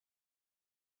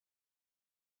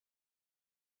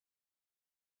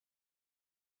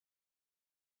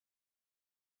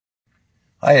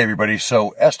Hi, everybody.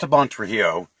 So Esteban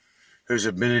Trujillo, who's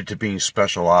admitted to being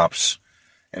special ops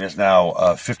and is now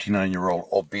a 59-year-old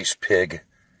obese pig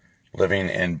living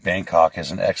in Bangkok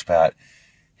as an expat,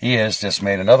 he has just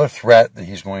made another threat that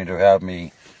he's going to have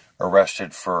me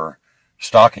arrested for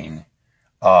stalking.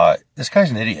 This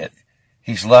guy's an idiot.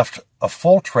 He's left a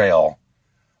full trail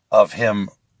of him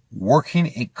working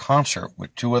in concert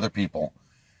with two other people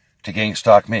to gang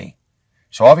stalk me.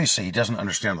 So obviously he doesn't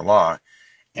understand the law.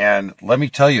 And let me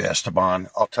tell you, Esteban,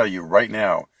 I'll tell you right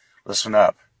now, listen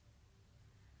up.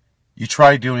 You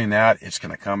try doing that, it's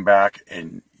going to come back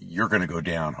and you're going to go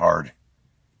down hard.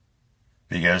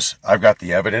 Because I've got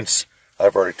the evidence.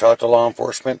 I've already talked to law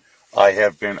enforcement. I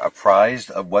have been apprised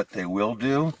of what they will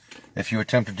do if you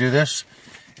attempt to do this.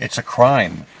 It's a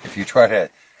crime if you try to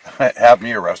have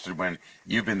me arrested when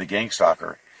you've been the gang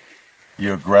stalker.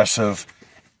 You aggressive,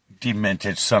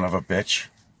 demented son of a bitch.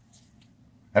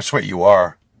 That's what you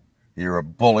are. You're a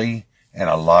bully and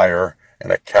a liar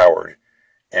and a coward.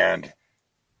 And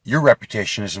your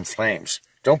reputation is in flames.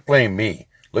 Don't blame me.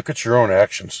 Look at your own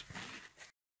actions.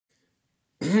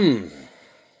 I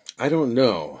don't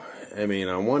know. I mean,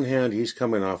 on one hand, he's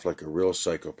coming off like a real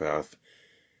psychopath.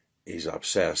 He's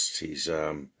obsessed.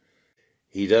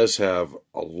 He does have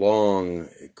a long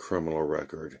criminal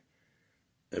record.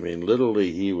 I mean,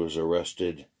 literally, he was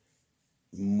arrested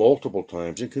multiple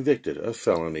times and convicted of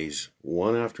felonies,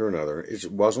 one after another.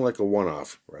 It wasn't like a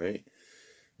one-off, right?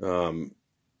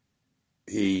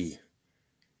 He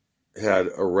had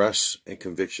arrests and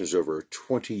convictions over a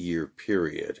 20-year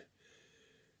period.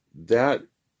 That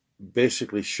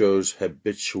basically shows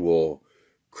habitual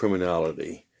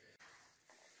criminality.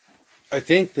 I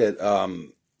think that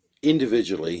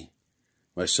individually,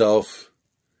 myself,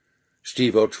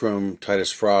 Steve Otram,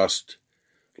 Titus Frost,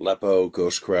 Lepo,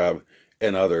 Ghost Crab,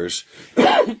 and others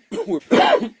were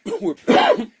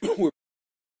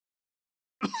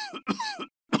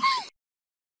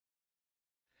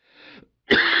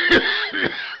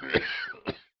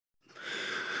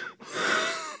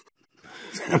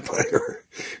vampire.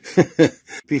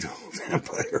 Beetle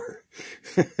vampire.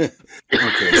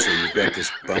 Okay, so you've got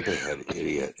this bumpy-head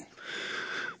idiot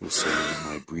who's saying that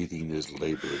my breathing is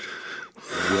labored.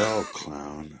 Well,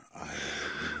 clown, I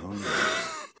have pneumonia.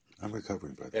 I'm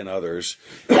recovering, brother. And others.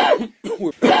 All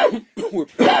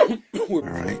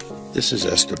right, this is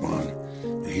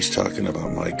Esteban. He's talking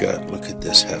about my gut. Look at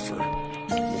this heifer.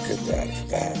 Look at that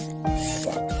fat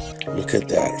fuck. Look at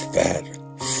that fat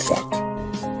fuck.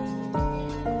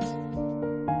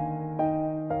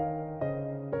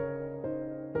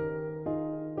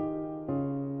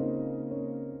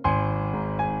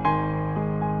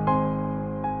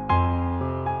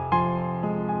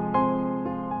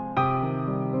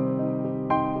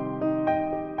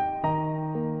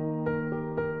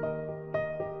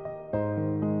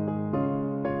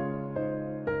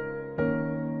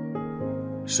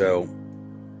 So,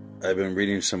 I've been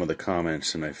reading some of the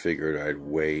comments and I figured I'd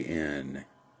weigh in.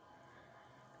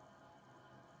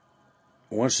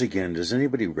 Once again, does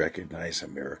anybody recognize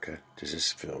America? Does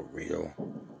this feel real?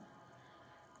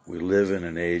 We live in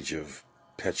an age of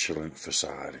petulant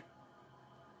facade,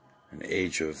 an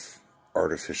age of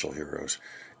artificial heroes,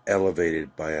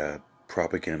 elevated by a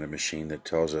propaganda machine that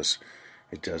tells us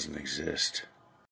it doesn't exist.